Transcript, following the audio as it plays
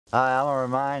Hi, I'm gonna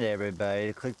remind everybody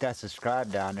to click that subscribe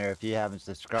down there if you haven't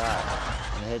subscribed.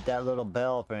 And hit that little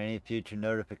bell for any future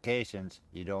notifications.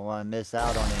 You don't want to miss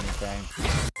out on anything.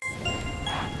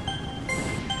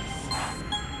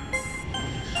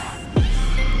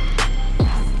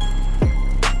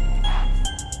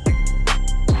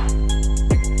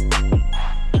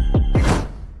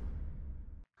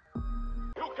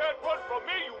 You can't run from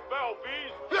me, you foul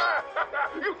beast!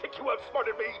 You think you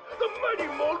outsmarted me? The mighty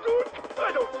Muldoon?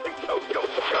 I don't think so,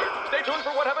 Yoked Girth! Stay tuned for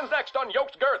what happens next on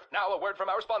Yoked Girth. Now a word from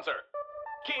our sponsor.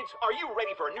 Kids, are you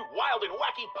ready for a new wild and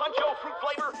wacky puncho fruit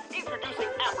flavor? Introducing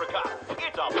Apricot.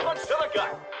 It's a punch to the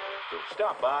gut. So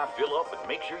stop by, fill up, and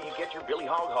make sure you get your Billy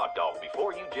Hog hot dog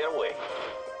before you jet away.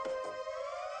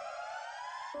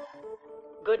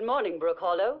 Good morning, Brook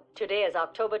Hollow. Today is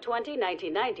October 20,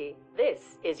 1990.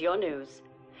 This is your news.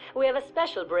 We have a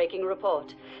special breaking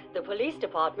report. The police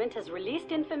department has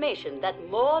released information that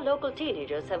more local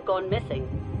teenagers have gone missing.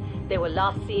 They were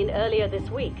last seen earlier this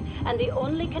week, and the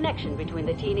only connection between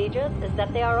the teenagers is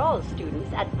that they are all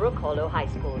students at Brook Hollow High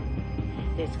School.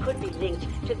 This could be linked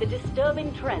to the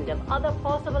disturbing trend of other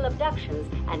possible abductions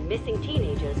and missing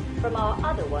teenagers from our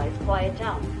otherwise quiet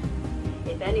town.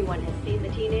 If anyone has seen the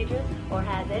teenagers or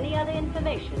has any other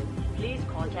information, please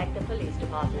contact the police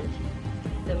department.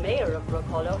 The mayor of Brook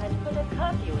Hollow has put a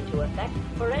curfew into effect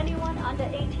for anyone under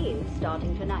 18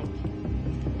 starting tonight.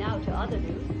 Now to other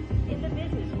news. In the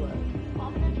business world,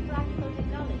 prominent practical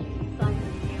technology signs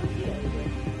a few deals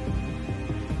with.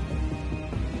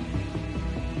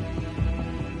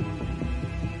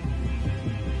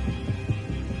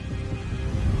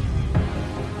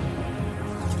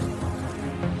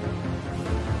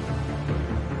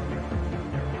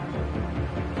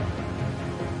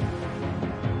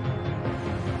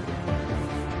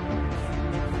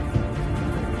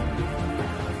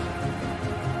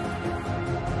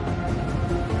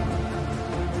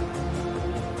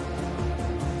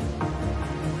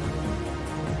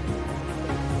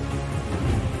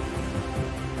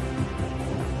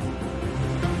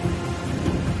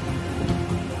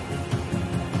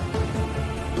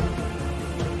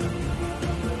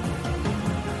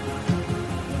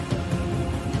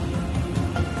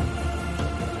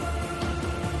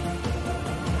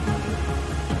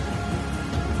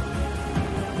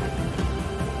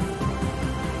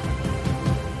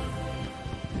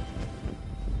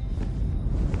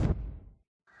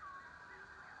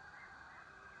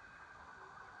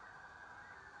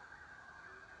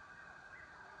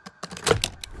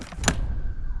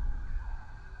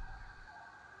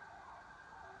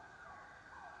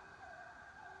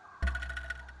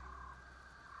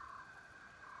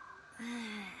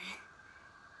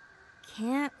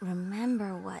 Can't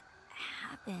remember what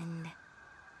happened.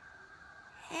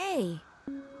 Hey!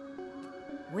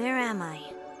 Where am I?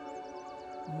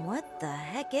 What the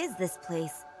heck is this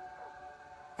place?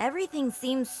 Everything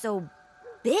seems so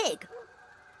big.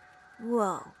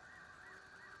 Whoa.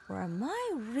 Or am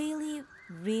I really,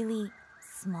 really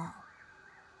small?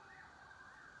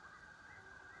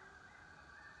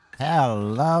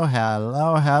 Hello,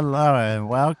 and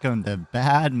welcome to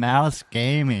Bad Mouse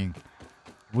Gaming.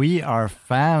 We are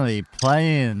finally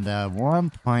playing the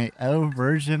 1.0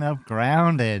 version of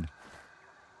Grounded.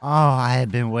 Oh, I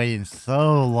have been waiting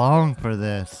so long for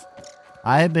this.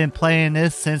 I have been playing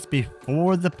this since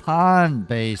before the pond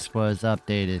base was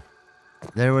updated.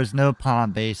 There was no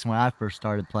pond base when I first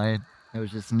started playing. It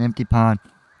was just an empty pond.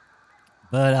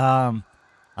 But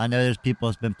I know there's people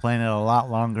that's been playing it a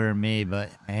lot longer than me, but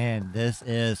man, this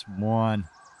is one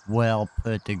well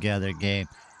put together game.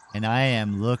 And I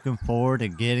am looking forward to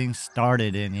getting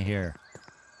started in here.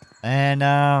 And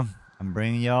I'm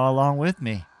bringing y'all along with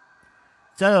me.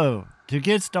 So, to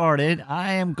get started,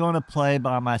 I am going to play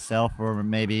by myself for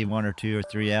maybe 1 or 2 or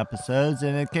 3 episodes,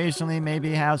 and occasionally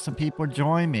maybe have some people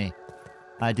join me.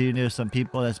 I do know some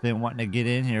people that's been wanting to get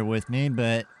in here with me,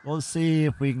 but we'll see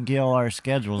if we can get all our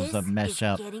schedules to mesh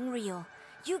up. This is getting real.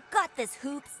 You got this,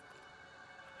 Hoops.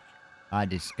 I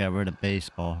discovered a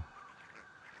baseball.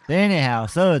 But anyhow,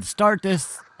 so to start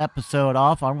this episode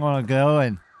off, I'm going to go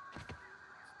and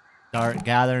start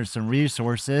gathering some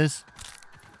resources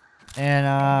and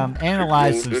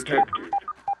analyze some stuff.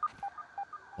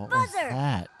 What was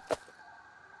that?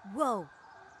 Whoa.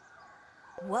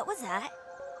 What was that?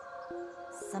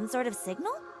 Some sort of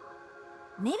signal?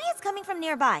 Maybe it's coming from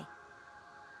nearby.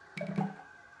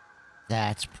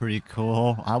 That's pretty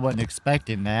cool. I wasn't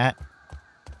expecting that.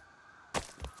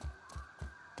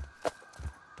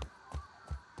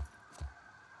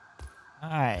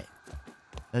 Alright.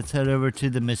 Let's head over to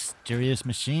the mysterious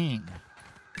machine.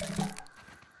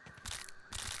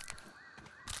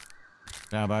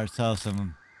 Grab ourselves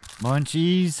some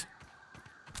Munchies.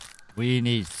 We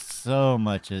need so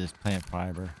much of this plant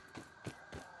fiber.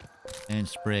 And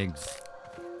sprigs.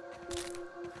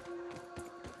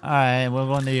 Alright, we're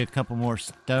going to need a couple more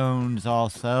stones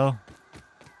also.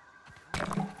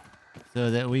 So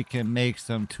that we can make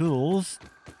some tools.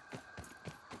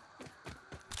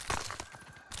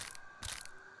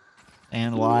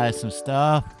 Analyze some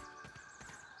stuff.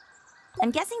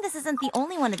 I'm guessing this isn't the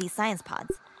only one of these science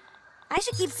pods. I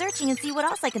should keep searching and see what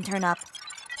else I can turn up.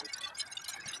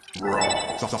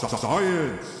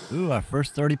 Science! Ooh, our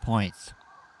first 30 points.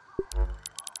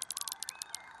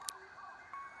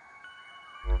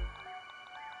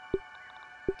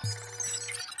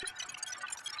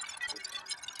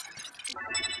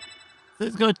 So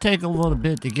it's going to take a little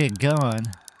bit to get going.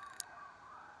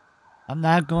 I'm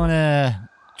not going to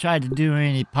try to do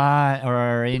any pot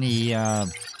or any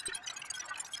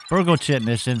burgle chip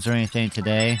missions or anything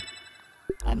today.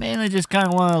 I mainly just kind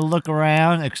of want to look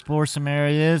around, explore some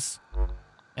areas,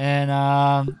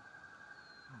 and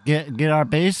get our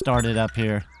base started up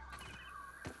here.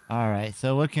 Alright,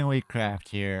 so what can we craft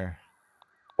here?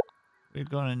 We're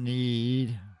going to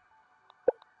need...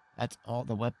 That's all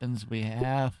the weapons we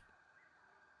have.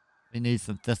 We need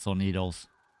some thistle needles.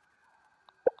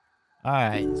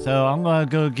 Alright, so I'm going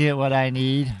to go get what I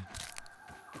need.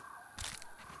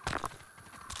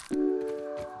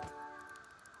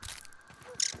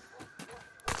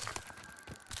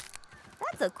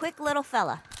 That's a quick little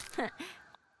fella.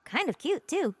 Kind of cute,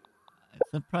 too.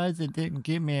 I'm surprised it didn't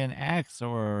give me an axe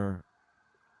or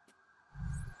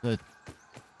the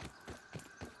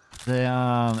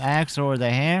axe or the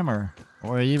hammer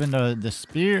or even the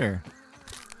spear.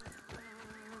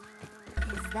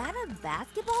 Is that a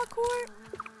basketball court?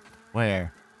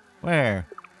 Where? Where?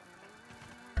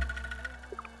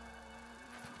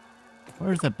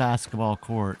 Where's the basketball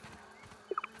court?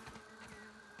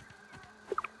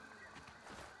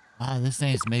 Wow, this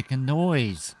thing's making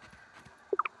noise.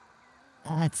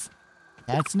 That's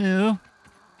new.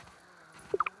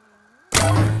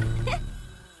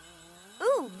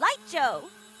 Ooh, light show!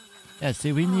 Yeah,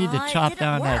 see, we need to Aw, it chop didn't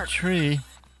down that work. tree.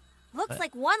 Looks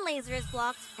like one laser is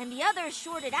blocked and the other is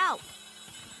shorted out.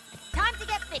 Time to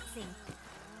get fixing.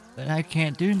 But I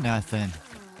can't do nothing.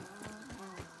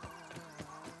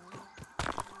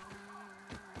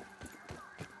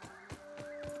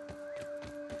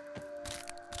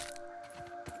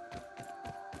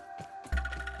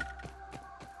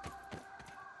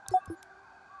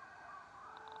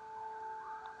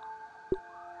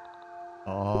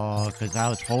 Oh, because I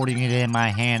was holding it in my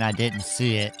hand, I didn't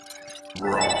see it.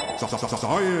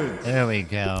 Science! There we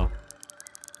go.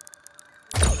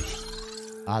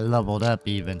 I leveled up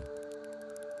even.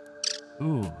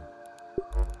 Ooh.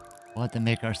 We'll have to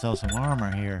make ourselves some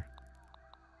armor here.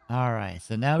 Alright,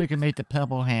 so now we can make the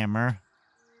pebble hammer.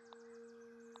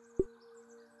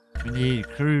 We need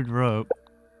crude rope.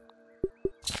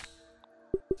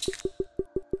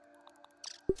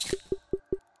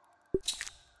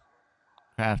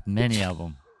 Craft many of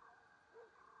them.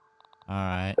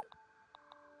 Alright.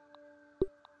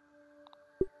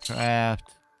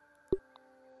 Craft.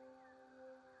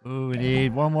 Ooh, we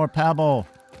need one more pebble.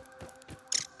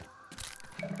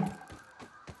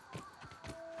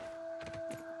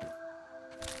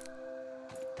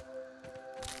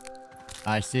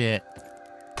 I see it.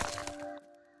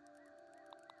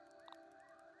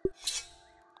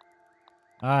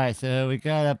 Alright, so we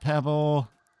got a pebble.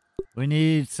 We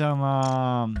need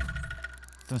some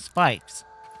spikes.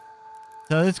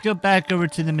 So let's go back over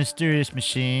to the mysterious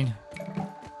machine.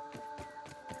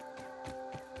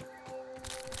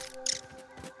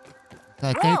 So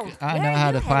I Whoa, think I where know are how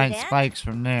you to find headed, Ann? spikes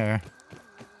from there.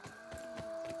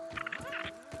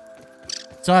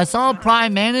 So I saw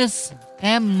Prime Mantis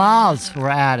and moths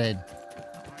were added.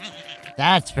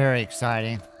 That's very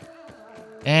exciting.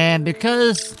 And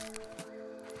because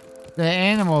the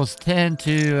animals tend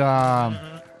to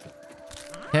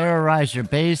terrorize your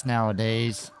base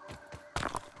nowadays,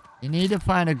 you need to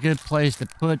find a good place to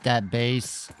put that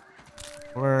base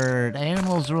where the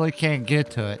animals really can't get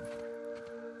to it.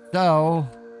 So,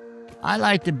 I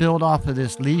like to build off of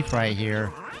this leaf right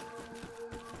here,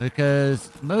 because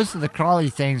most of the crawly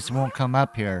things won't come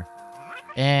up here.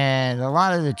 And a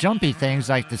lot of the jumpy things,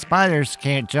 like the spiders,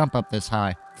 can't jump up this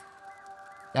high.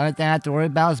 The only thing I have to worry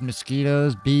about is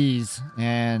mosquitoes, bees,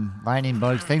 and lightning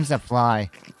bugs, things that fly.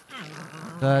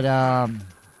 But,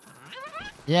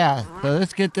 yeah, so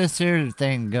let's get this here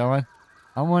thing going.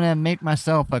 I want to make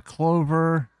myself a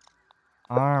clover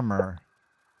armor.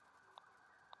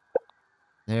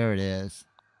 There it is.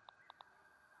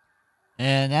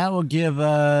 And that will give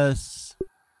us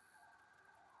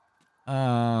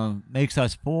Makes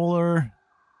us fuller.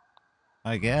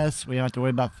 I guess we don't have to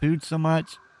worry about food so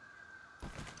much.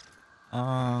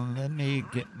 Let me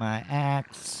get my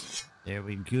axe. There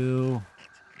we go.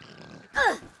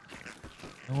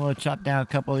 And we'll chop down a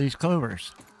couple of these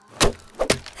clovers.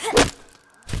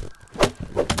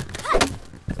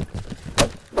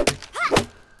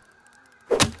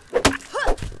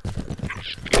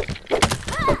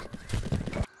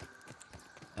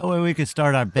 That way we can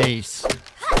start our base.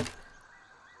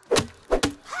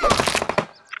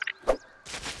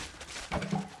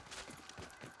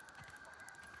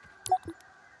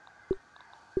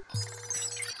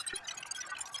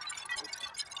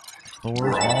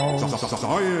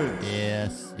 Science.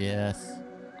 Yes, yes.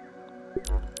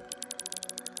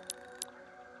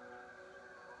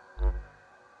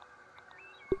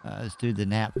 Let's do the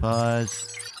gnat fuzz.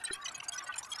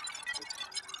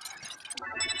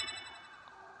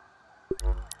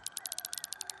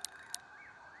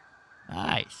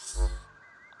 Nice.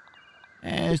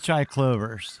 And let's try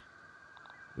clovers.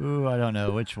 Ooh, I don't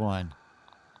know which one.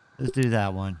 Let's do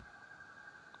that one.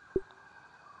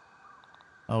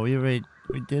 Oh, we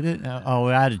did it? Oh,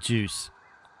 we're out of juice.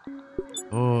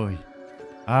 Oh,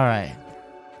 alright.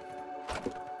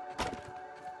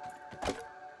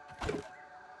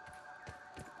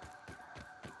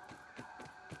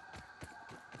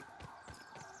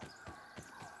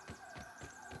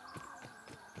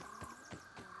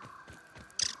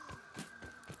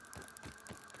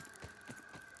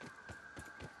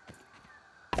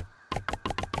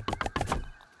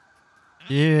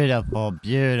 Beautiful,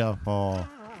 beautiful.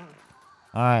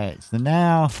 Alright, so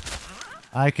now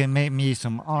I can make me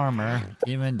some armor,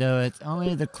 even though it's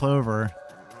only the clover.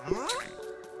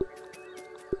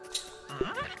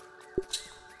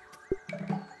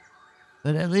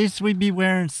 But at least we'd be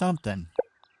wearing something.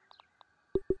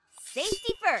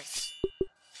 Safety first.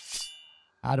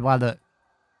 How do I look?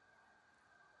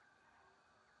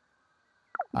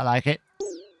 I like it.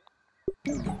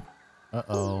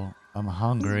 Uh-oh, I'm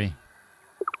hungry.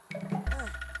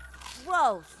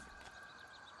 Gross.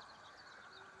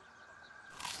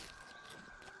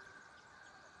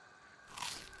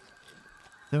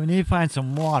 So we need to find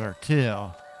some water,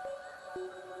 too.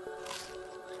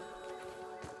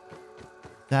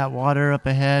 That water up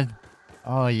ahead?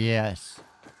 Oh, yes.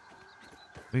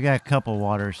 We got a couple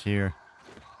waters here.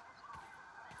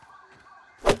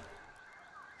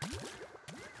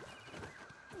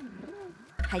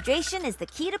 Hydration is the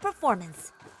key to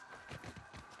performance.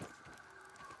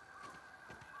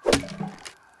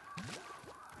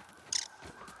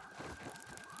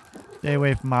 Stay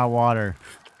away from my water.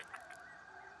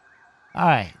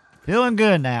 Alright, feeling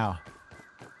good now.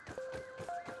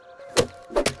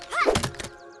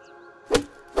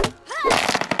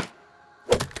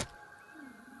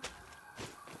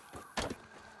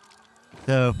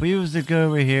 So if we was to go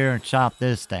over here and chop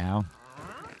this down.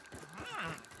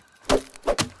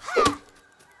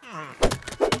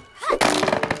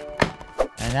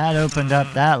 And that opened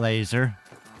up that laser.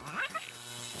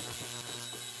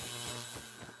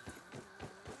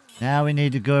 Now we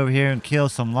need to go over here and kill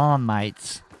some lawn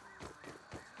mites.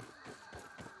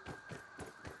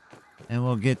 And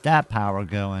we'll get that power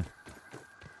going.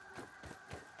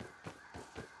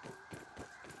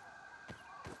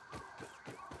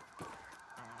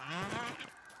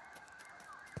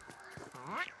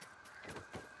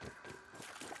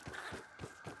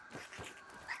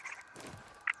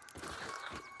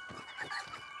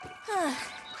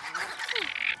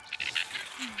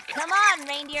 Come on,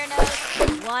 reindeer nose.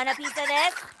 Want a piece of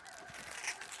this?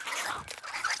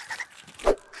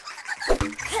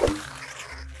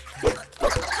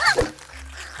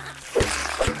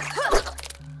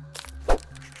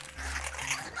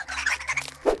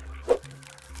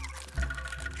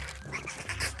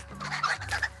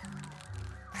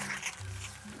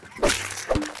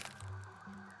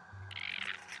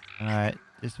 Alright,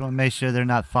 just want to make sure they're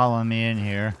not following me in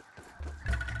here.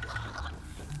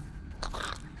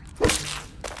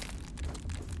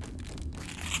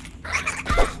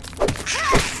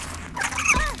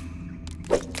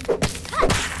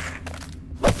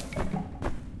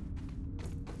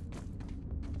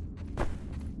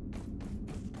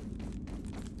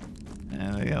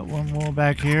 And we got one more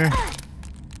back here.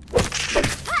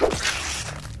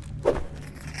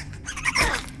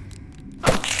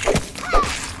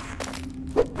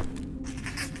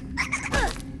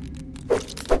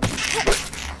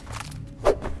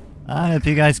 I don't know if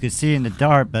you guys could see in the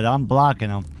dark, but I'm blocking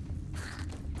them.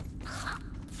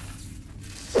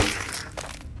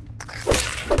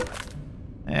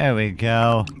 There we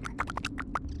go.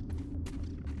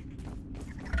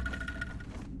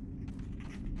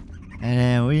 And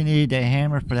then we need the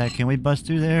hammer for that. Can we bust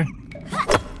through there?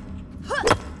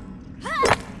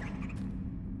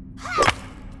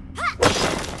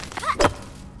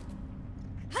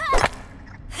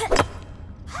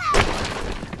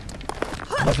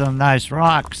 Those are some nice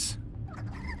rocks.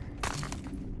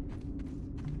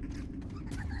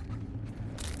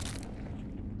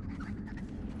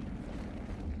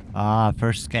 Ah,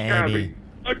 first scabby.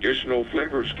 Additional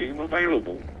flavor scheme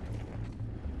available.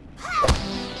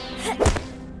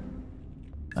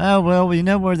 Oh, well, we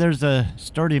know where there's a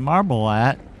sturdy marble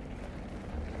at.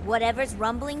 Whatever's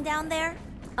rumbling down there,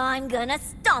 I'm gonna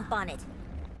stomp on it.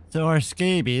 So our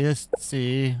scaby, let's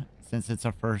see, since it's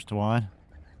our first one.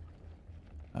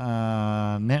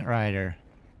 Mint Rider.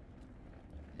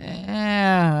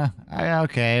 Yeah,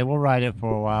 okay, we'll ride it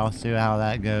for a while, see how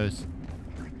that goes.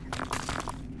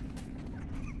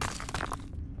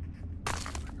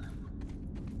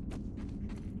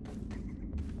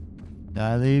 Did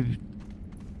I leave?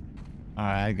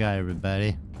 Alright, I got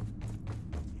everybody.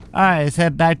 Alright, let's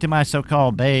head back to my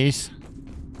so-called base.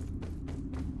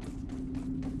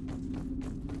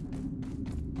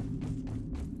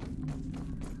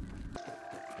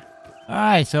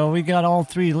 Alright, so we got all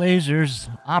three lasers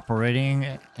operating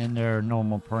in their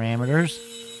normal parameters.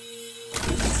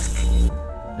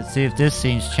 Let's see if this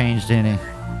scene's changed any.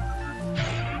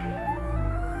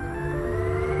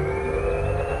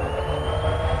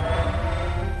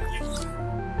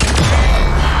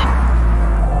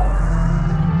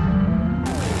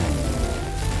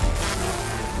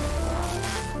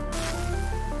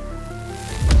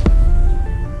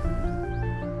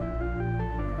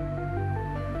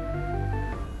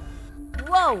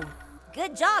 Whoa!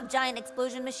 Good job, giant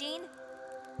explosion machine.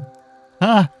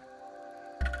 Huh.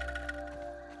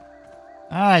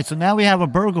 Alright, so now we have a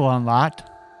burgle unlocked.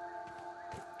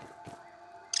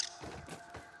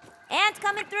 Ant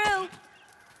coming through.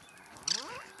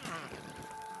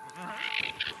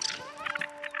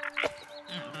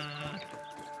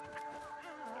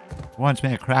 Wants me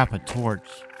to craft a torch.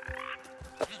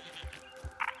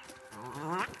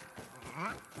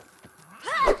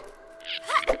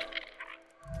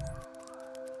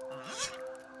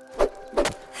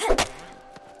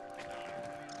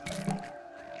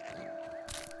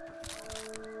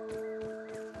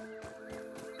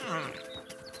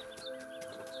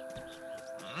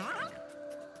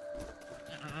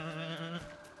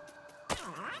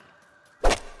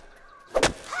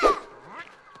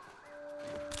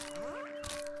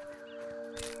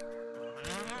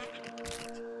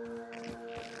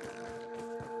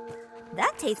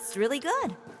 That tastes really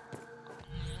good.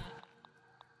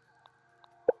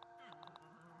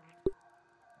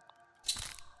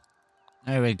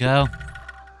 There we go.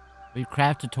 We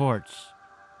crafted a torch.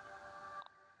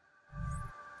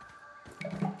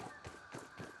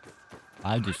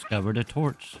 I discovered a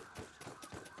torch.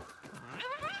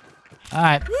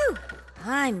 Alright. Whew!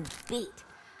 I'm beat.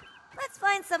 Let's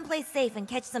find someplace safe and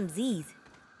catch some Z's.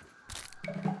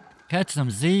 Catch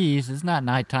some Z's. It's not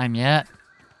nighttime yet.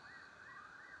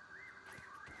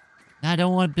 I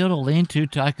don't want to build a lean-to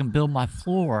till I can build my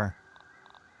floor.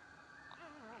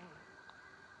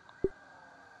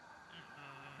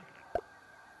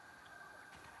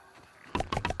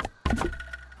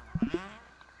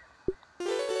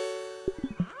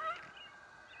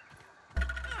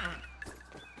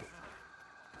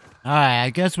 Alright, I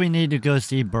guess we need to go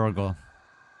see Burgle.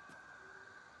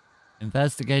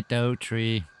 Investigate the oak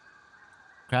tree.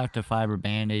 Craft a fiber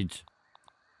bandage.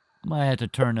 Might have to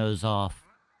turn those off.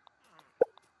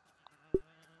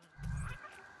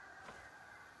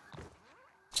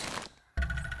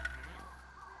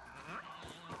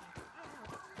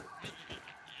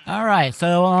 Alright,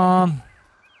 so,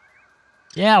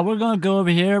 yeah, we're gonna go over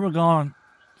here. We're gonna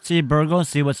see Burgle and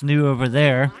see what's new over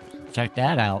there. Check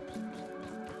that out.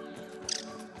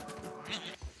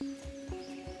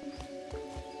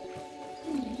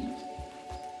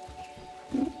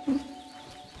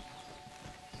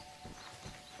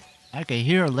 I can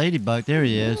hear a ladybug. There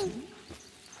he is.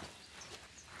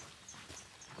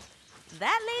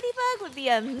 That ladybug would be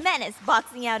a menace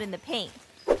boxing out in the paint.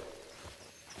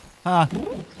 Huh.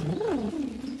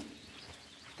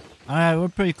 Alright, we're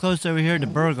pretty close over here to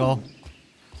Burgle.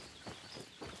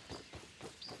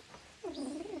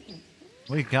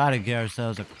 We gotta get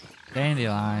ourselves a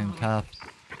dandelion cup.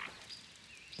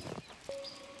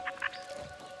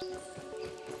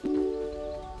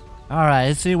 Alright,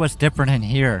 let's see what's different in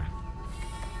here.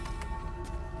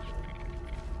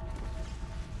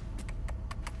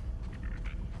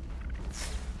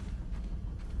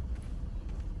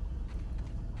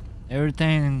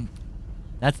 Everything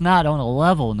that's not on a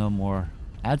level no more.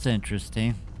 That's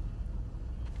interesting.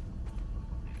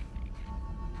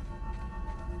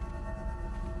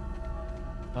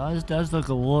 Oh, this does look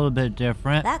a little bit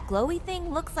different. That glowy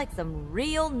thing looks like some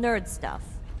real nerd stuff.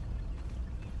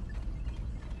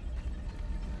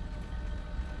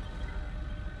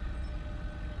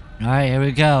 Alright, here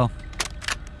we go.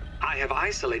 I have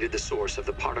isolated the source of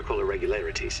the particle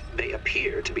irregularities. They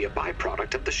appear to be a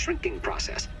byproduct of the shrinking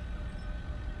process.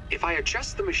 If I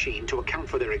adjust the machine to account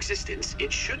for their existence,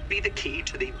 it should be the key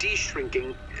to the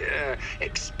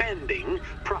expanding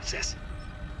process.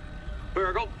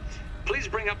 Burgle, please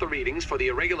bring up the readings for the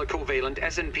irregular covalent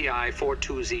SNPI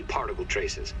 42Z particle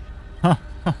traces. Ugh,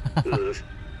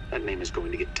 that name is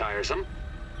going to get tiresome.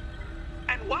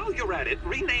 And while you're at it,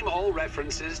 rename all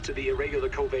references to the irregular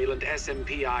covalent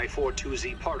SNPI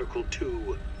 42Z particle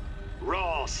to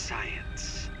Raw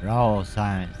Science. Raw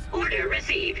Science. Order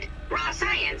received. Raw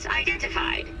science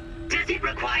identified. Does it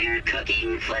require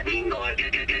cooking, flipping, or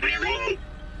grilling?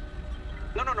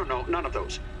 No, none of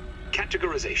those.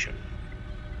 Categorization.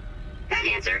 That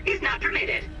answer is not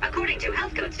permitted, according to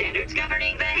health code standards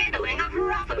governing the handling of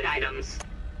raw food items.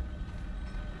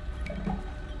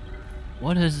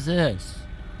 What is this?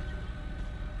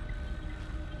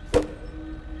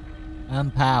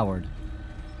 Unpowered.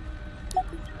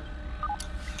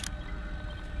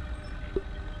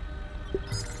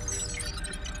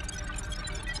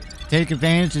 Take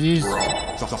advantage of these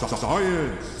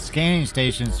scanning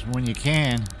stations when you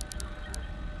can.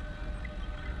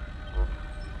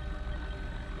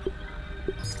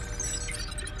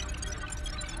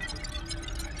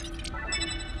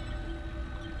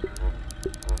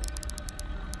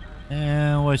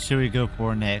 And what should we go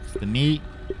for next? The meat?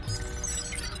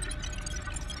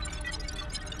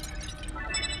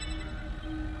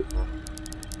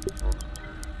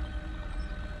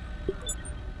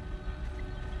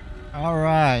 All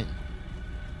right.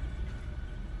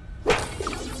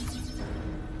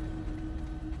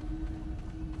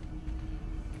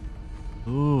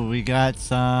 Ooh, we got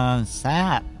some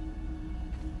sap.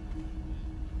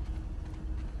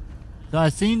 So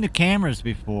I've seen the cameras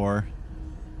before,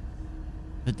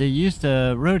 but they used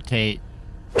to rotate.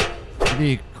 It'd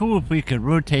be cool if we could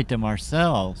rotate them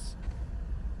ourselves.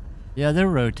 Yeah, they're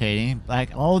rotating. Like,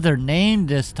 oh, they're named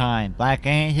this time. Black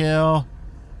Anthill.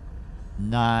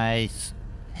 Nice.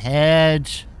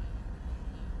 Hedge.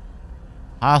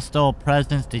 Hostile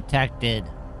presence detected.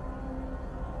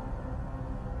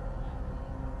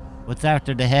 What's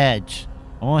after the hedge?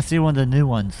 I want to see one of the new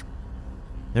ones.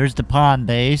 There's the pond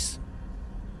base.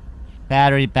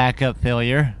 Battery backup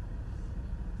failure.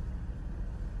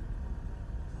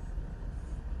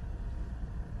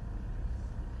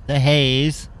 The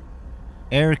haze.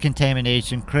 Air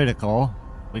contamination critical.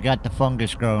 We got the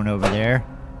fungus growing over there.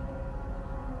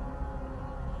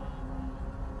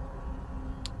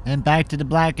 And back to the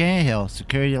Black Anthill.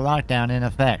 Security lockdown in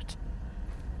effect.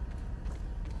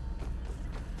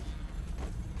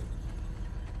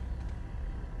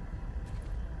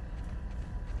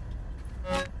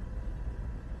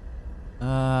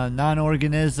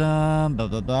 Non-organism, blah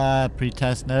blah blah.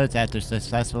 Pre-test notes after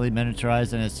successfully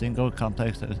miniaturizing a single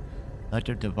complex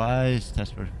electric device.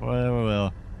 Test for foil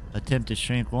will attempt to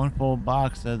shrink one full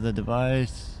box of the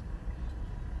device.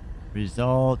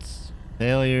 Results: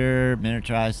 failure.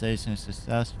 Miniaturization is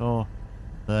successful,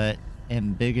 but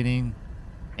embiggening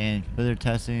and further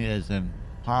testing is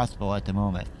impossible at the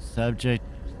moment. Subject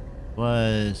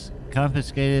was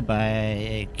confiscated by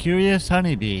a curious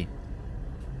honeybee.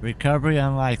 Recovery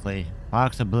unlikely.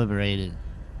 Box obliterated.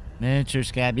 Miniature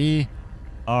scabby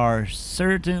are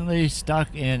certainly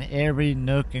stuck in every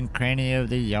nook and cranny of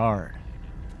the yard.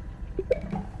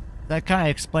 That kind of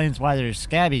explains why there's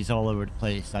scabbies all over the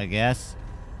place, I guess.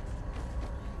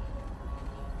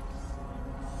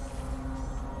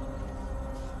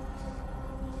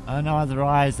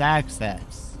 Unauthorized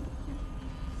access.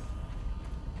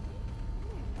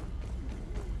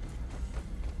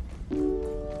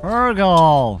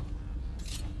 Virgil!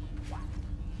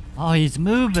 Oh, he's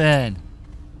moving.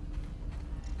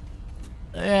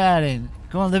 Look at him.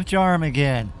 Go and lift your arm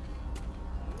again.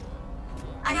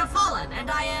 I have fallen, and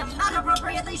I am not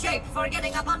appropriately shaped for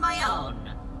getting up on my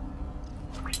own.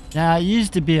 Now, it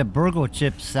used to be a burgle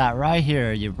chip sat right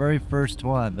here, your very first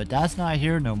one, but that's not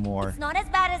here no more. It's not as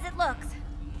bad as it looks.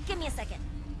 Give me a second.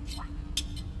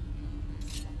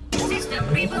 System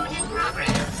reboot in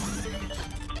progress.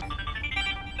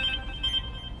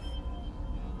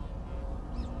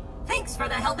 Thanks for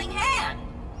the helping hand.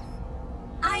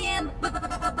 I am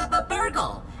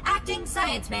Burgle, acting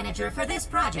science manager for this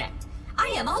project. I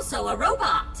am also a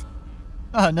robot.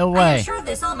 Oh, no I way. am sure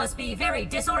this all must be very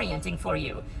disorienting for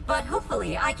you, but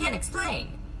hopefully I can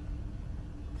explain.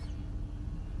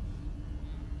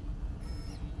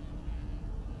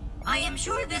 I am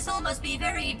sure this all must be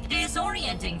very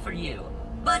disorienting for you,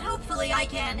 but hopefully I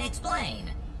can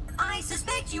explain. I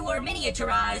suspect you were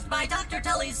miniaturized by Dr.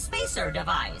 Tully's spacer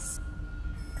device.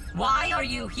 Why are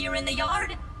you here in the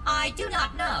yard? I do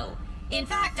not know. In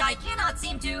fact, I cannot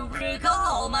seem to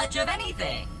recall much of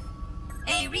anything.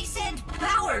 A recent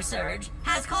power surge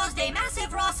has caused a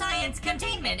massive raw science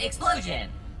containment explosion.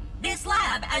 This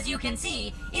lab, as you can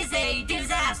see, is a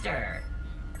disaster.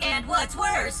 And what's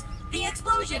worse, the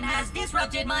explosion has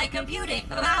disrupted my computing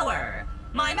power.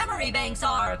 My memory banks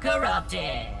are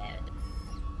corrupted.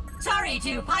 Sorry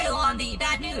to pile on the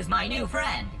bad news, my new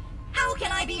friend. How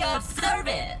can I be of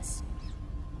service?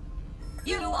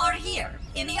 You are here,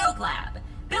 in the Oak Lab,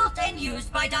 built and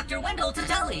used by Dr. Wendell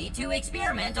Tully to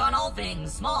experiment on all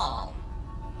things small.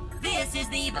 This is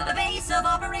the base of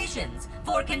operations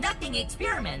for conducting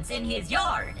experiments in his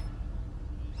yard.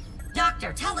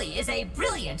 Dr. Tully is a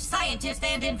brilliant scientist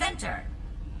and inventor.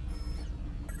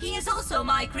 He is also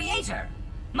my creator.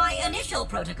 My initial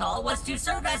protocol was to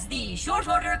serve as the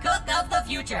short-order cook of the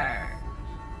future.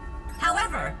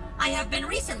 However, I have been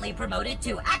recently promoted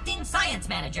to acting science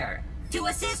manager to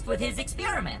assist with his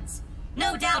experiments.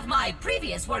 No doubt my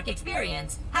previous work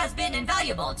experience has been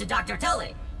invaluable to Dr.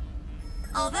 Tully.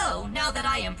 Although, now that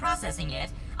I am processing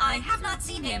it, I have not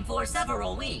seen him for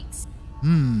several weeks.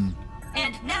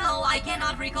 And now I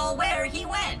cannot recall where he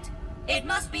went. It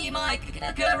must be my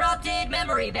corrupted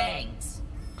memory banks.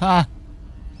 Huh.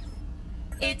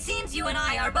 It seems you and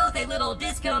I are both a little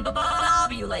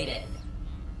discombobulated.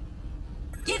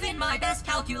 Given my best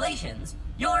calculations,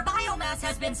 your biomass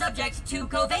has been subject to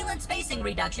covalent spacing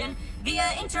reduction via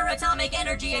interatomic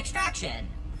energy extraction.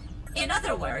 In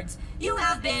other words, you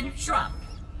have been shrunk.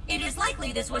 It is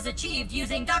likely this was achieved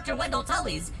using Dr. Wendell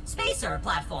Tully's spacer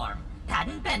platform,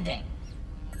 patent pending.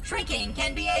 Shrinking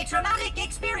can be a traumatic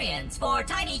experience for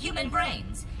tiny human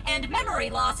brains, and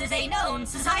memory loss is a known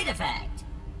side effect.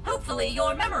 Hopefully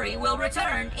your memory will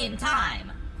return in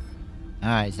time.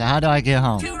 Alright, so how do I get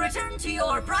home? To return to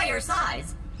your prior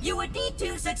size, you would need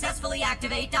to successfully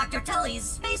activate Dr. Tully's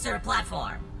spacer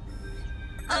platform.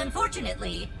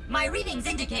 Unfortunately, my readings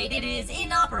indicate it is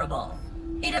inoperable.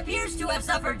 It appears to have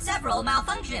suffered several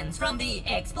malfunctions from the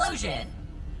explosion.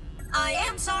 I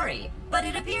am sorry, but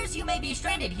it appears you may be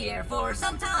stranded here for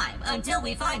some time until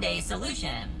we find a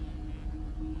solution.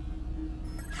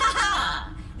 Haha!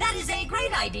 That is a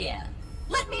great idea!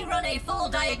 Let me run a full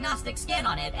diagnostic scan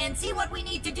on it and see what we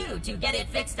need to do to get it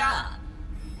fixed up.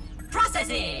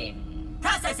 Processing!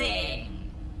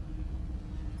 Processing!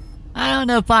 I don't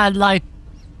know if I'd like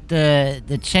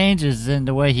the changes in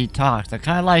the way he talks. I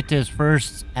kind of liked his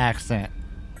first accent.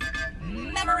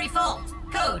 Memory fault.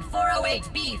 Code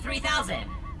 408B3000.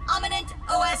 Ominent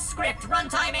OS script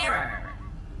runtime error.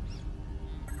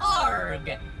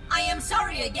 Arg! I am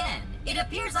sorry again. It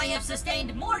appears I have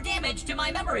sustained more damage to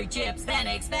my memory chips than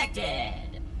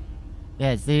expected.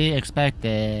 Yeah, see,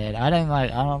 expected.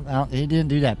 He didn't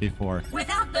do that before.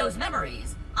 Without those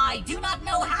memories, I do not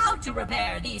know how to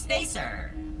repair the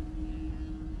spacer.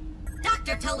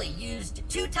 Dr. Tully used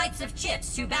two types of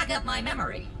chips to back up my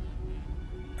memory.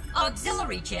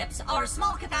 Auxiliary chips are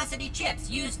small capacity chips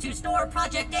used to store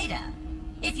project data.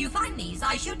 If you find these,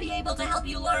 I should be able to help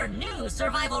you learn new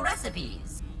survival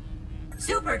recipes.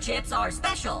 Super chips are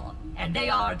special, and they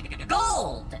are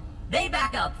gold. They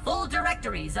back up full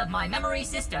directories of my memory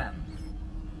system.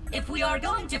 If we are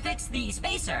going to fix the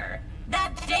spacer,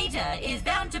 that data is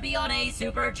bound to be on a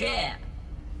super chip.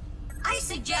 I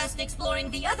suggest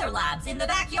exploring the other labs in the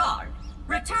backyard.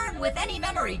 Return with any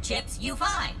memory chips you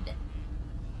find.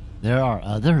 There are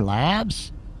other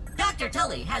labs? Dr.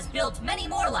 Tully has built many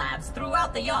more labs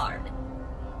throughout the yard.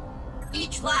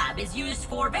 Each lab is used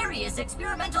for various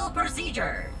experimental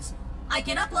procedures. I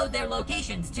can upload their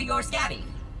locations to your Scabby.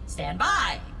 Stand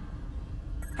by.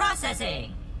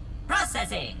 Processing.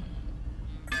 Processing.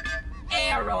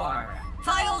 Error.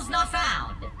 Files not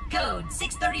found. Code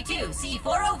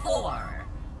 632C404.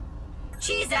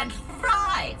 Cheese and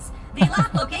fries. The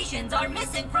lab locations are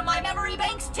missing from my memory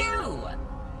banks too.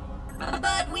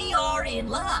 But we are in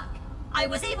luck. I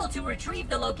was able to retrieve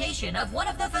the location of one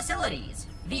of the facilities,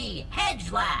 the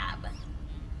Hedge Lab.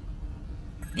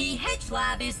 The Hedge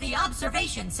Lab is the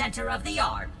observation center of the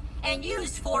yard and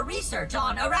used for research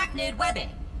on arachnid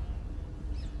webbing.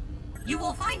 You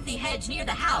will find the hedge near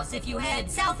the house if you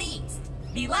head southeast.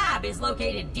 The lab is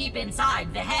located deep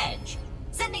inside the hedge,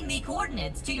 sending the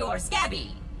coordinates to your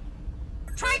Scabby.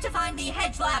 Try to find the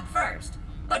Hedge Lab first,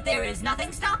 but there is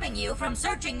nothing stopping you from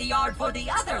searching the yard for the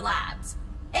other labs.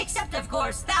 Except, of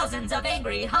course, thousands of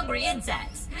angry, hungry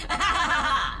insects.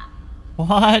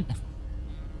 What?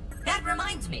 That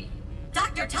reminds me.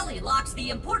 Dr. Dr. Tully locks the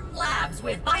important labs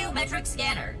with biometric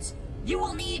scanners. You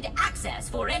will need access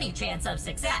for any chance of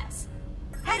success.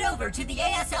 Head over to the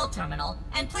ASL terminal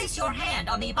and place your hand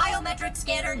on the biometric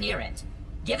scanner near it.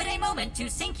 Give it a moment to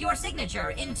sync your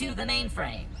signature into the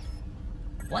mainframe.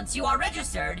 Once you are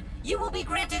registered, you will be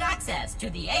granted access to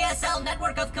the ASL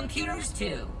network of computers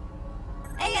too.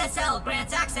 ASL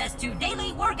grants access to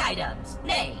daily work items,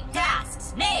 nay,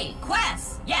 tasks, nay,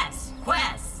 quests. Yes,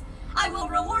 quests. I will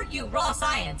reward you raw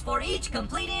science for each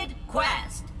completed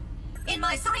quest. In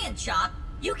my science shop,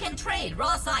 you can trade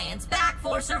raw science back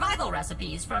for survival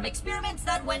recipes from experiments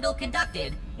that Wendell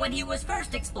conducted when he was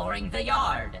first exploring the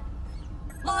yard.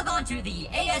 Log on to the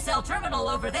ASL terminal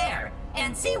over there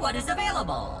and see what is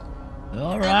available.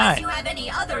 All right. Unless you have any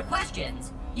other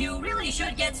questions, you really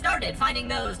should get started finding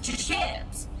those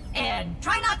ships. And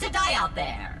try not to die out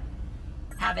there.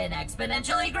 Have an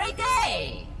exponentially great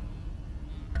day!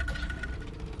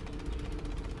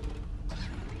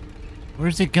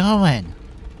 Where's he going?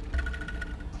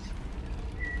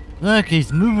 Look,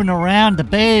 he's moving around the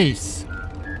base.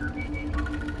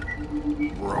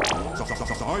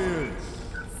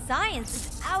 Science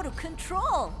is out of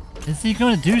control. Is he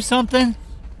gonna do something?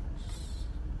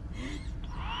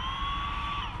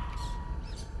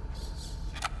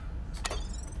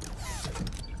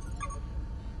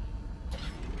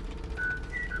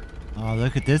 Oh,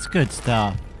 look at this good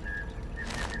stuff.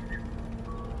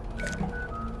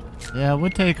 Yeah,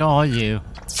 we'll take all you.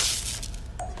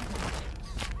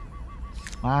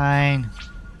 Fine.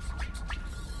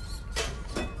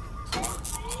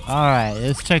 Alright,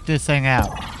 let's check this thing out.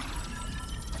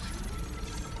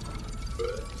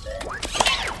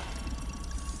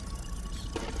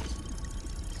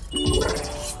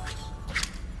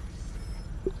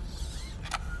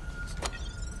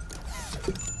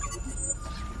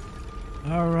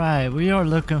 Alright, we are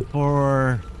looking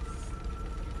for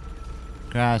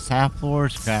grass half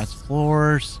floors, grass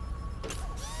floors.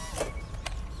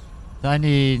 So I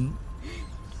need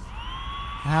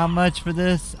how much for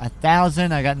this?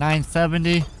 1,000. I got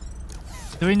 970.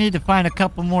 So we need to find a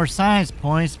couple more science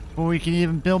points before we can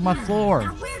even build my floor.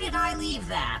 Now where did I leave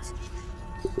that?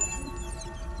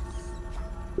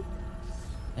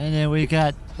 And then we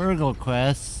got burgle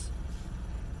quests.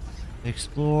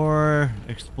 Explore,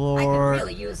 explore. I could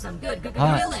really use some good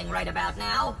grilling right about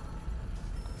now.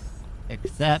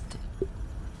 Accept.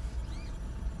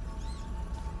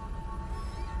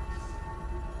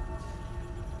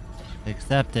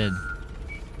 Accepted.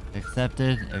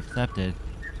 Accepted. Accepted.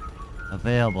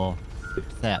 Available.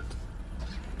 Accept.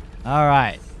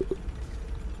 Alright.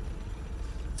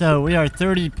 So we are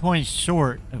 30 points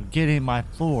short of getting my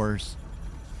floors.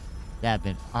 That'd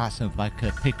been awesome if I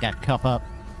could pick that cup up.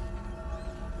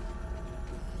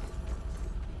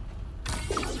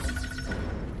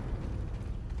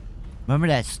 Remember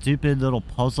that stupid little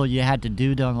puzzle you had to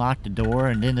do to unlock the door,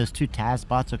 and then those two task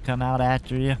bots would come out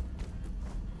after you?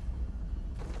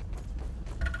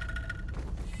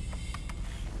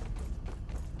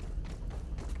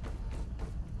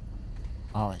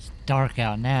 Oh, it's dark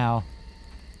out now.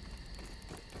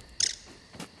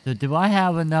 So do I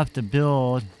have enough to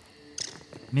build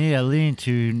me a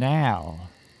lean-to now?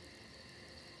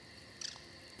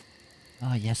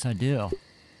 Oh, yes I do.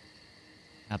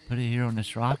 I put it here on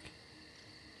this rock.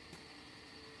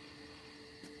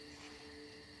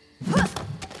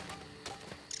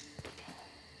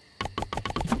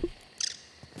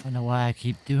 I don't know why I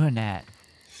keep doing that.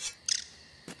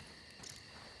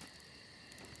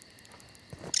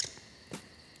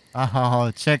 Oh,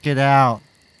 check it out.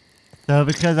 So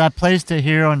because I placed it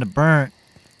here on the burnt,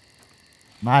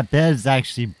 my bed's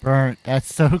actually burnt.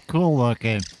 That's so cool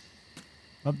looking.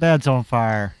 My bed's on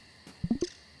fire.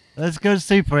 Let's go to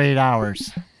sleep for 8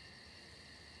 hours.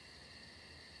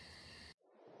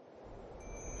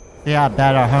 See how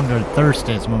bad our hunger and thirst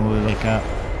is when we wake up.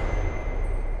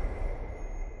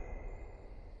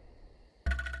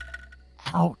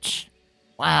 Ouch.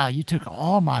 Wow, you took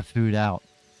all my food out.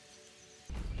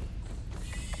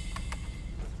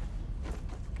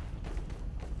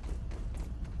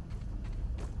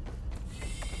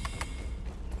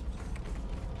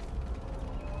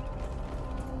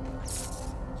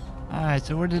 Alright,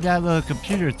 so where did that little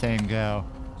computer thing go?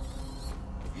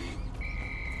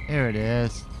 Here it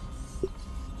is.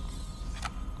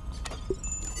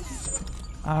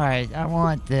 Alright, I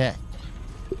want this.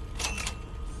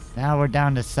 Now we're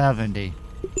down to 70.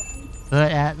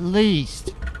 But at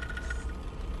least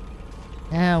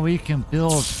now we can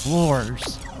build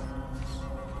floors.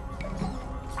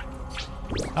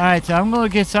 Alright, so I'm gonna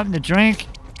get something to drink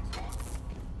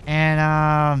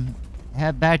and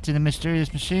head back to the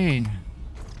mysterious machine.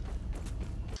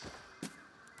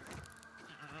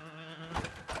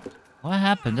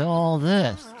 happened to all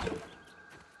this?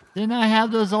 Didn't I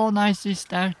have those all nicely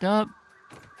stacked up?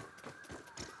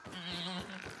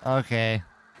 Okay.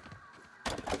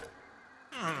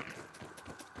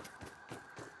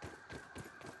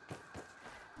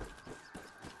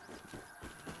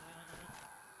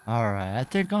 Alright, I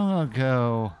think I'm gonna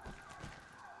go...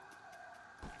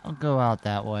 I'll go out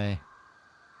that way.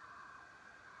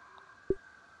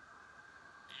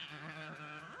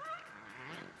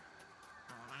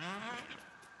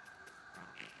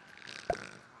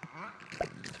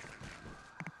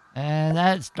 And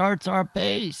that starts our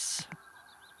base.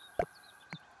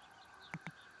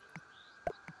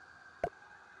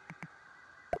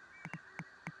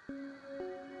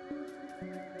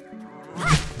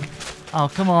 Oh,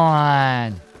 come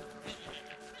on.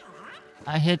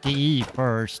 I hit the E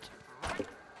first.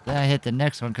 Then I hit the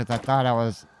next one because I thought I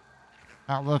was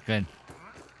not looking.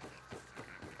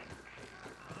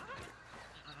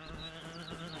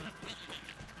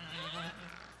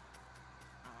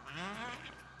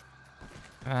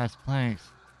 Grass planks.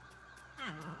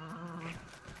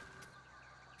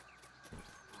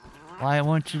 Why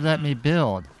won't you let me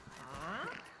build?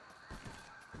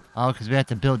 Oh, because we have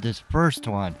to build this first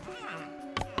one.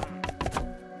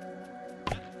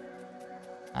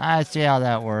 I see how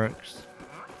that works.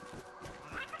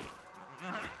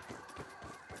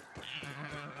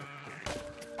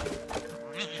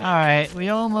 Alright, we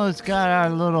almost got our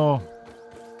little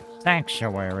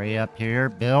sanctuary up here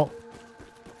built.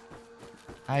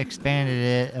 I expanded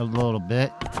it a little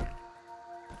bit.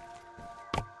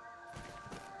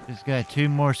 Just got 2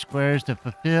 more squares to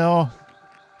fulfill.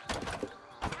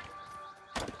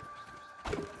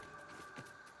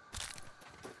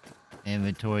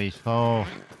 Inventory's full.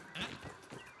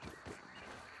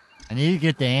 I need to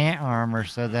get the ant armor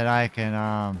so that I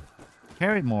can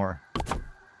carry more.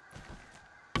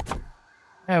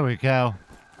 There we go.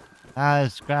 Now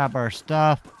let's grab our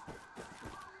stuff.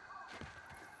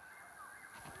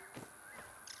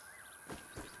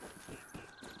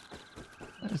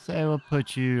 Let's say we'll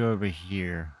put you over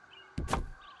here.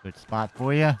 Good spot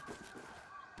for you.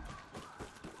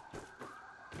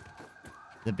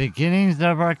 The beginnings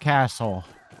of our castle.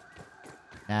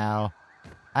 Now,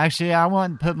 actually, I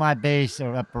want to put my base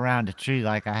up around a tree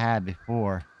like I had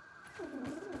before.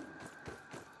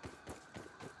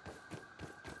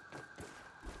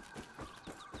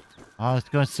 Oh, it's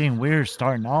going to seem weird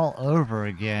starting all over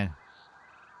again.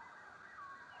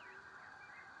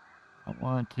 I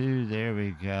want to. There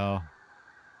we go.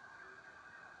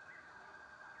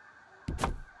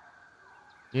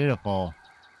 Beautiful.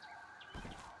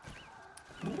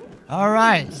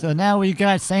 Alright, so now we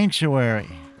got sanctuary.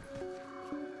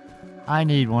 I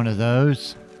need one of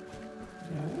those.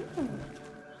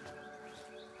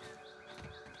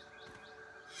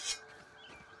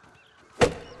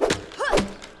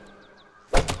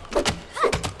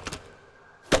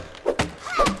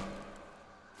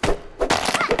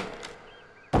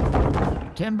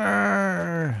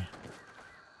 Timber!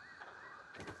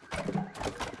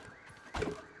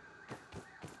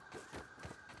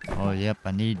 Oh, yep,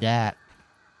 I need that.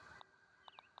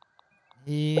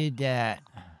 Need that.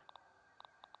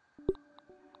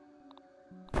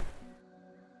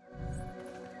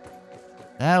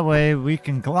 That way we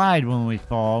can glide when we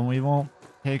fall and we won't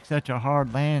take such a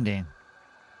hard landing.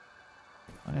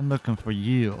 I'm looking for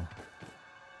you.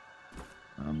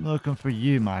 I'm looking for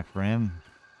you, my friend.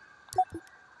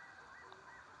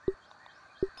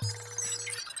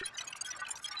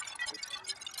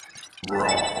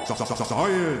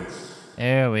 Science!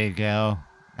 There we go.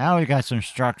 Now we got some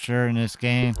structure in this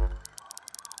game.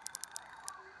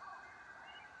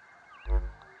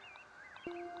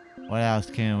 What else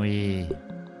can we...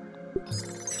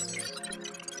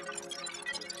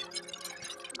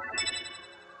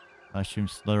 Mushroom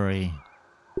slurry.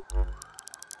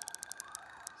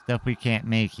 Stuff we can't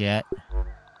make yet.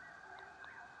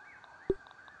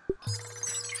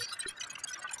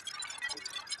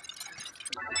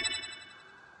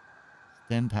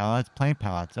 Stem pallets, plain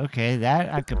pallets. Okay,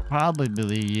 that I could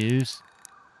probably use.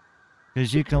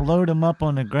 Because you can load them up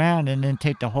on the ground and then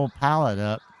take the whole pallet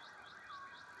up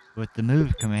with the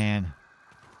move command.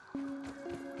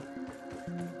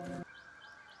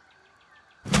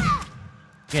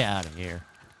 Get out of here.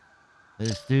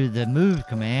 Let's do the move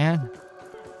command.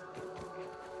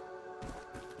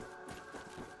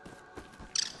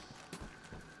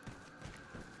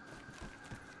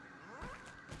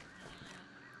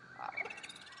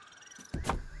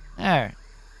 There.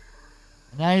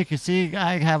 Now you can see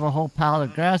I have a whole pallet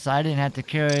of grass. I didn't have to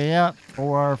carry it up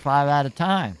 4 or 5 at a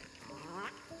time.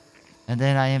 And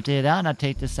then I empty it out and I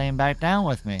take the same back down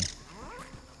with me.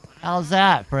 How's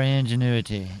that for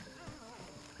ingenuity?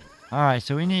 Alright,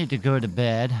 so we need to go to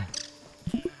bed.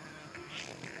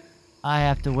 I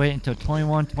have to wait until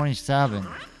 21:27.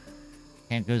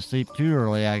 Can't go to sleep too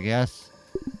early, I guess.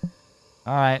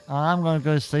 Alright, well, I'm gonna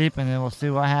go to sleep and then we'll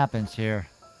see what happens here.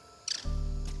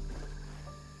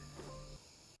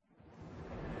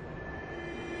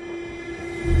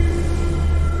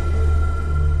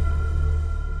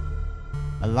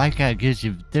 I like how it gives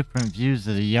you different views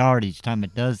of the yard each time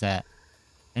it does that.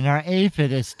 And our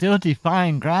aphid is still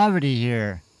defying gravity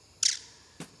here.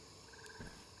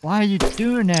 Why are you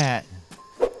doing that?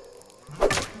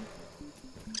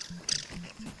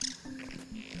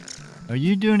 Are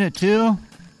you doing it too?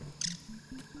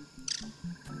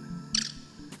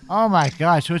 Oh my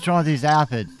gosh, what's wrong with these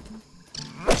aphids?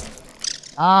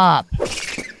 Stop!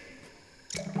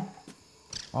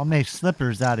 I'll make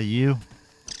slippers out of you.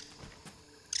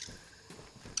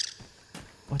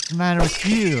 What's the matter with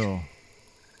you?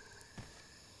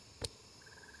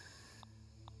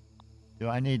 Do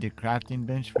I need a crafting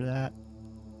bench for that?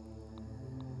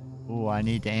 Ooh, I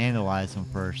need to analyze them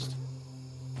first.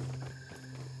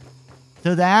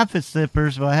 So the aphid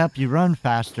slippers will help you run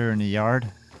faster in the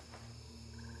yard.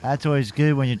 That's always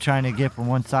good when you're trying to get from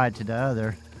one side to the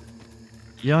other.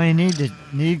 You only need the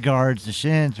knee guards, the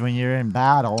shins, when you're in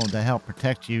battle to help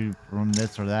protect you from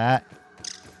this or that.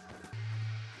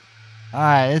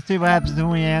 Alright, let's see what happens when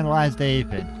we analyze the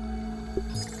aphid.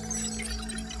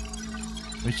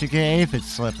 We should get aphid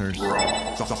slippers.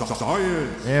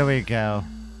 There we go.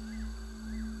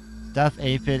 Stuff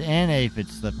aphid and aphid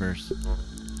slippers.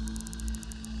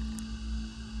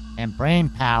 And brain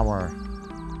power.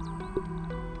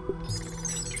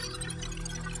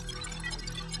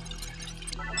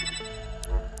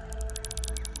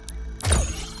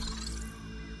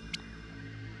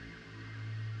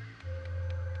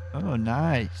 Oh,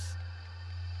 nice.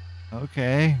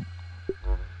 Okay.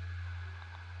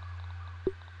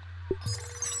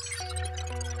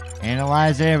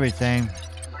 Analyze everything.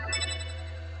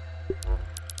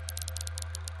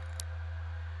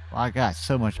 Well, I got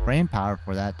so much brain power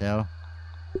for that, though.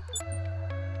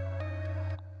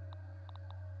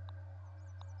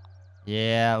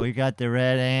 Yeah, we got the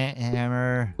red ant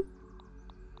hammer.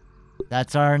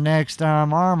 That's our next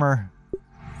armor.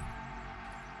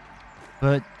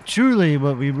 But truly,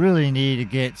 what we really need to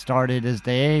get started is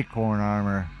the acorn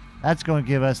armor. That's going to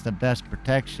give us the best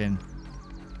protection.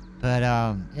 But,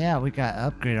 yeah, we got to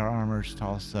upgrade our armors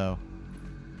also.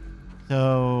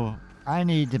 So, I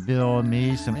need to build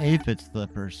me some aphid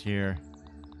slippers here.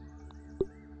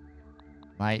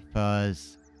 Mite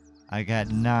fuzz. I got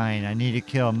 9. I need to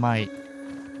kill a mite.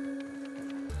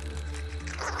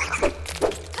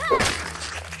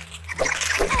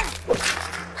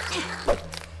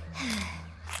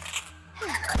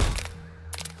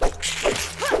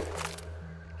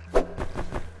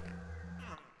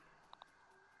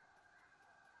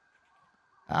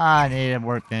 I need a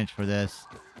workbench for this.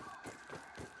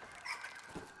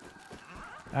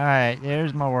 Alright,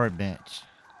 there's my workbench.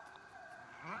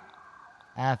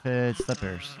 Aphid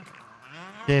slippers.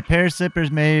 The pair of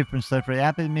slippers made from slippery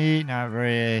aphid meat, not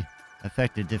very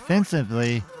effective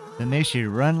defensively, but makes you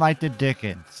run like the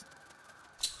dickens.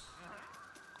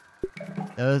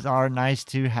 Those are nice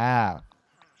to have.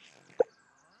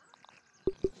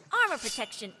 Armor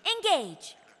protection,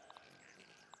 engage.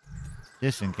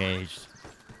 Disengaged.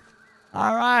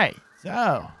 Alright,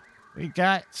 so we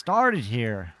got started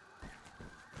here.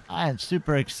 I am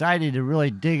super excited to really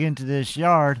dig into this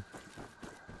yard.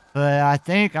 But I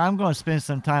think I'm going to spend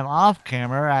some time off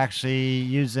camera actually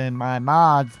using my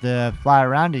mods to fly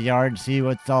around the yard and see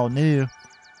what's all new.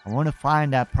 I want to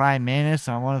find that Prime Mantis.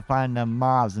 I want to find the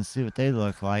mobs and see what they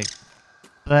look like.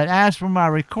 But as for my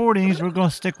recordings, we're going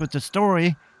to stick with the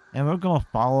story and we're going to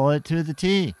follow it to the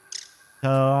T. So,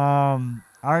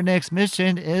 our next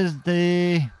mission is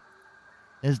the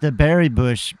berry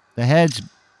bush, the hedge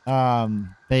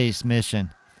base mission.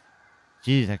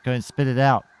 Jeez, I couldn't spit it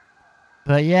out.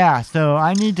 But yeah, so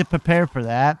I need to prepare for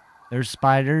that. There's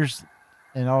spiders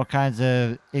and all kinds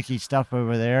of icky stuff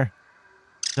over there.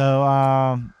 So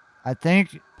I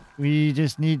think we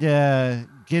just need to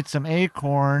get some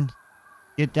acorn,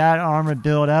 get that armor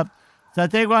built up. So I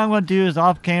think what I'm going to do is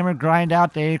off camera grind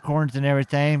out the acorns and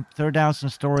everything. Throw down some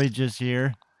storages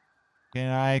here. Can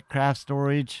I craft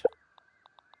storage?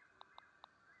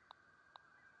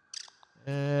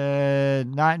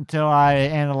 Not until I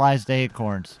analyze the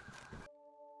acorns.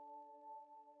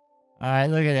 Alright,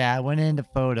 look at that. I went into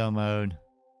photo mode.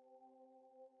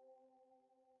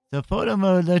 So photo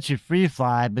mode lets you free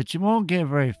fly, but you won't get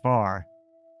very far.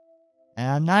 And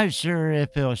I'm not sure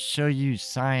if it'll show you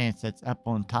science that's up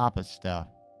on top of stuff.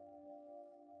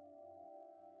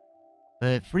 But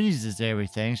it freezes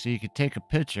everything so you can take a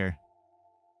picture.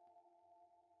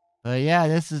 But yeah,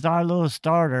 this is our little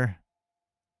starter.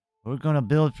 We're going to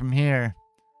build from here.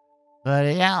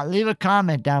 But yeah, leave a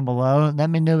comment down below.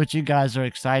 Let me know what you guys are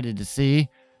excited to see.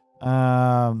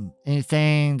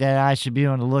 Anything that I should be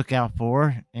on the lookout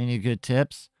for. Any good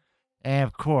tips. And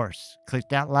of course, click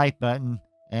that like button.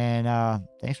 And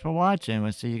thanks for watching.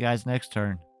 We'll see you guys next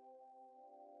turn.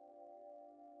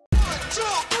 1, 2,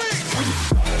 3.